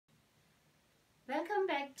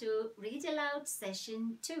Welcome back to Read Aloud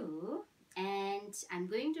Session 2, and I'm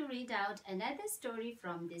going to read out another story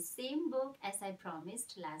from the same book as I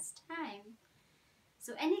promised last time.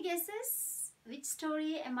 So any guesses? Which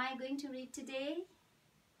story am I going to read today?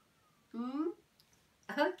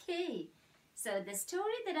 Okay, so the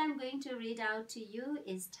story that I'm going to read out to you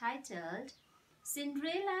is titled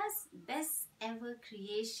Cinderella's Best Ever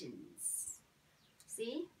Creations.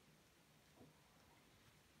 See?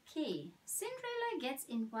 Okay, Cinderella gets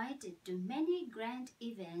invited to many grand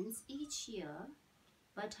events each year,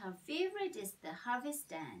 but her favorite is the harvest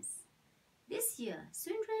dance. This year,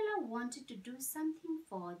 Cinderella wanted to do something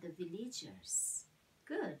for the villagers.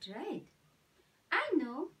 Good, right? I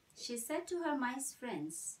know, she said to her mice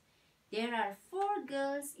friends. There are 4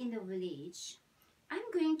 girls in the village.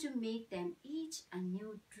 I'm going to make them each a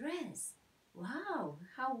new dress. Wow,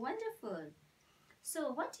 how wonderful!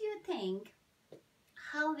 So what do you think?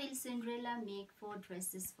 How will Cinderella make 4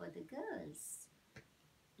 dresses for the girls?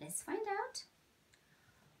 Let's find out.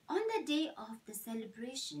 On the day of the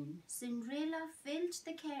celebration, Cinderella filled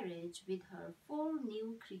the carriage with her 4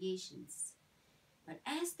 new creations. But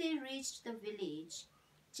as they reached the village,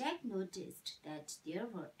 Jack noticed that there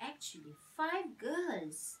were actually 5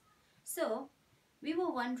 girls. So, we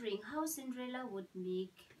were wondering how Cinderella would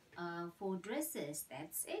make 4 dresses.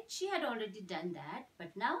 That's it. She had already done that.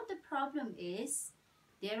 But now the problem is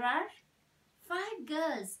there are 5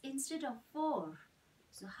 girls instead of 4.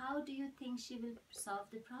 So how do you think she will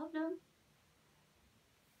solve the problem?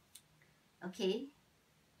 Okay.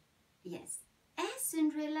 Yes. As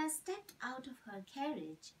Cinderella stepped out of her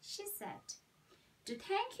carriage, she said, "To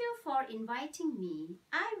thank you for inviting me,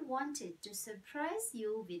 I wanted to surprise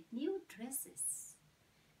you with new dresses.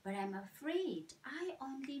 But I'm afraid I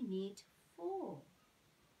only made 4.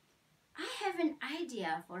 I have an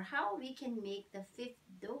idea for how we can make the 5th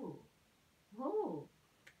though." Oh,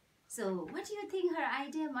 so what do you think her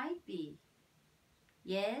idea might be?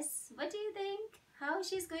 Yes, what do you think? How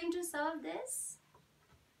she's going to solve this?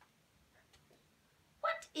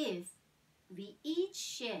 What if we each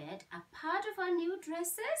shared a part of our new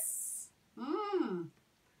dresses?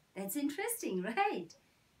 That's interesting, right?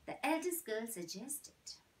 The eldest girl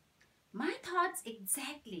suggested. "My thoughts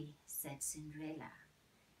exactly," said Cinderella.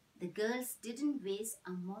 The girls didn't waste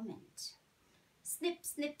a moment. Snip,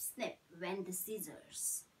 snip, snip went the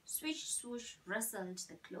scissors. Swish, swoosh rustled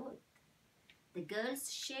the cloth. The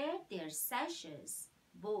girls shared their sashes,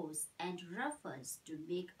 bows, and ruffles to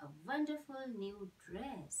make a wonderful new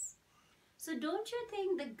dress. So don't you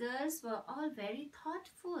think the girls were all very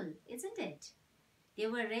thoughtful, isn't it? They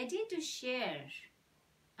were ready to share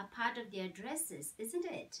a part of their dresses, isn't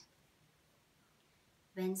it?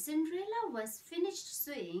 When Cinderella was finished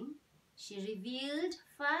sewing, she revealed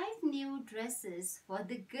 5 new dresses for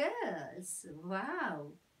the girls.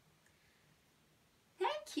 Wow!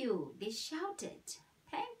 "Thank you," they shouted.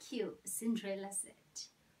 "Thank you," Cinderella said.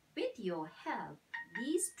 "With your help,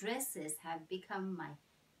 these dresses have become my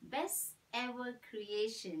best ever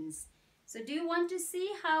creations." So do you want to see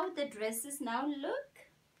how the dresses now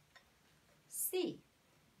look? See.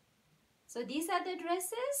 So these are the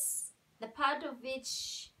dresses, the part of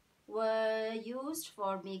which were used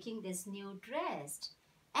for making this new dress.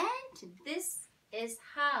 And this is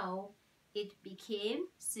how it became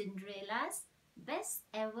Cinderella's best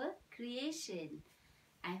ever creation.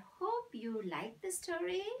 I hope you like the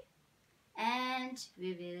story, and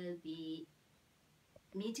we will be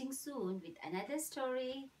meeting soon with another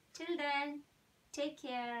story. Till then, take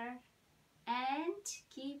care and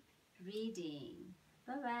keep reading.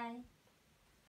 Bye-bye.